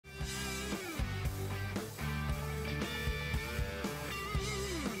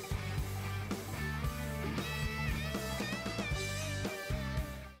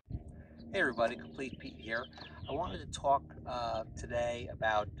everybody, Complete Pete here. I wanted to talk today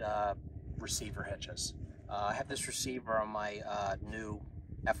about receiver hitches. I have this receiver on my new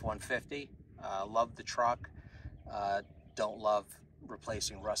F-150. Love the truck, don't love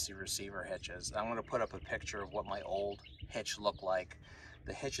replacing rusty receiver hitches. I'm going to put up a picture of what my old hitch looked like.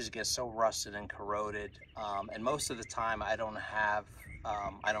 The hitches get so rusted and corroded, and most of the time I don't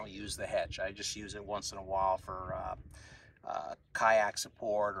use the hitch. I just use it once in a while for kayak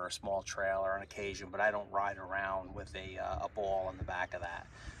support or a small trailer on occasion, but I don't ride around with a ball on the back of that.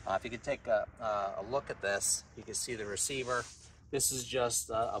 If you could take a look at this, you can see the receiver. This is just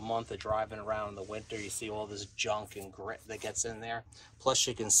a month of driving around in the winter. You see all this junk and grit that gets in there. Plus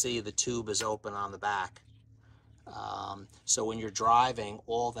you can see the tube is open on the back. So when you're driving,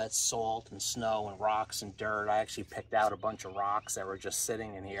 all that salt and snow and rocks and dirt, I actually picked out a bunch of rocks that were just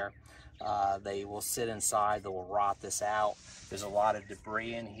sitting in here. They will sit inside, they will rot this out. There's a lot of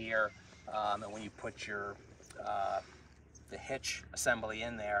debris in here, and when you put your the hitch assembly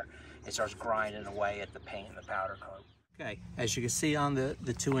in there, it starts grinding away at the paint and the powder coat. Okay, as you can see on the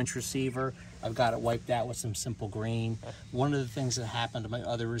 2-inch receiver, I've got it wiped out with some simple green. One of the things that happened to my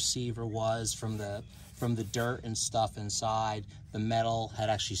other receiver was from the dirt and stuff inside, the metal had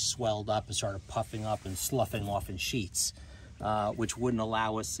actually swelled up and started puffing up and sloughing off in sheets, which wouldn't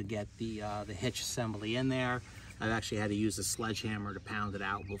allow us to get the hitch assembly in there. I've actually had to use a sledgehammer to pound it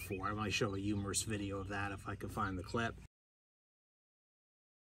out before. I might show a humorous video of that if I can find the clip.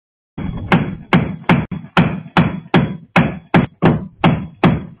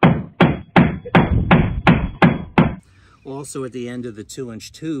 Also at the end of the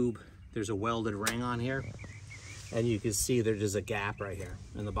 2-inch tube, there's a welded ring on here, and you can see there's a gap right here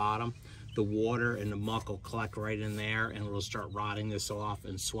in the bottom. The water and the muck will collect right in there, and it'll start rotting this off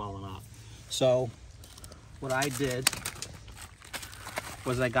and swelling up. So what I did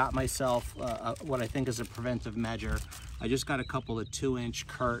was I got myself what I think is a preventive measure. I just got a couple of 2-inch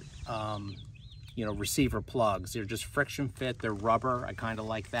Curt receiver plugs. They're just friction fit, they're rubber. I kind of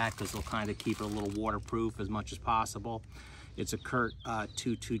like that because they'll kind of keep it a little waterproof as much as possible. It's a Curt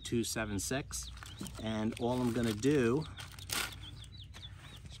 262-P, and all I'm going to do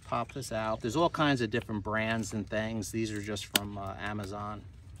is pop this out. There's all kinds of different brands and things. These are just from Amazon.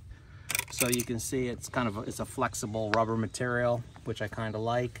 So you can see it's a flexible rubber material, which I kind of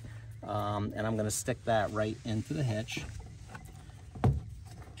like, and I'm going to stick that right into the hitch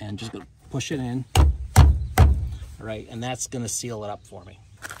and just going to push it in. All right, and that's going to seal it up for me.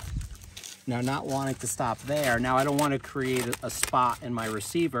 Now, not wanting to stop there, now I don't want to create a spot in my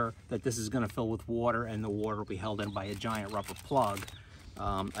receiver that this is going to fill with water, and the water will be held in by a giant rubber plug.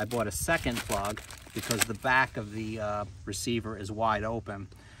 I bought a second plug because the back of the receiver is wide open,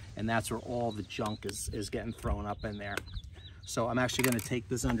 and that's where all the junk is getting thrown up in there. So I'm actually going to take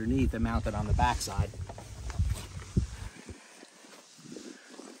this underneath and mount it on the back side.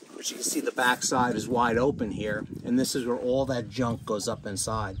 Which you can see the back side is wide open here, and this is where all that junk goes up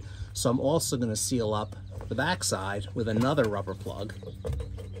inside. So I'm also going to seal up the back side with another rubber plug.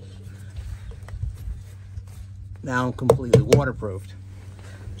 Now I'm completely waterproofed.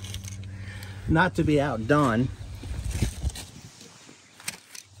 Not to be outdone,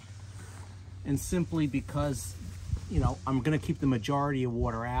 and simply because, I'm going to keep the majority of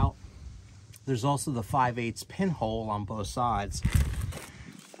water out. There's also the 5/8 pinhole on both sides.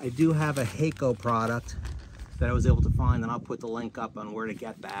 I do have a Heyco product that I was able to find, and I'll put the link up on where to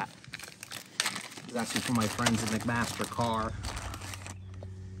get that. It's actually from my friends at McMaster Car.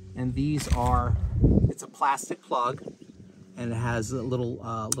 And it's a plastic plug, and it has little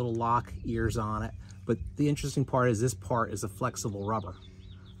lock ears on it. But the interesting part is this part is a flexible rubber,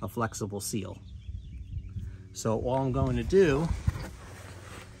 a flexible seal. So all I'm going to do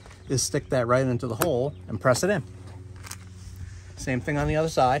is stick that right into the hole and press it in. Same thing on the other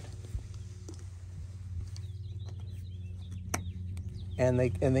side. And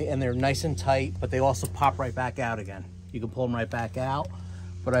they're nice and tight, but they also pop right back out again. You can pull them right back out,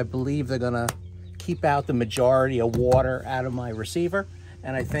 but I believe they're gonna keep out the majority of water out of my receiver,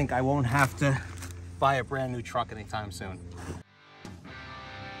 and I think I won't have to buy a brand new truck anytime soon.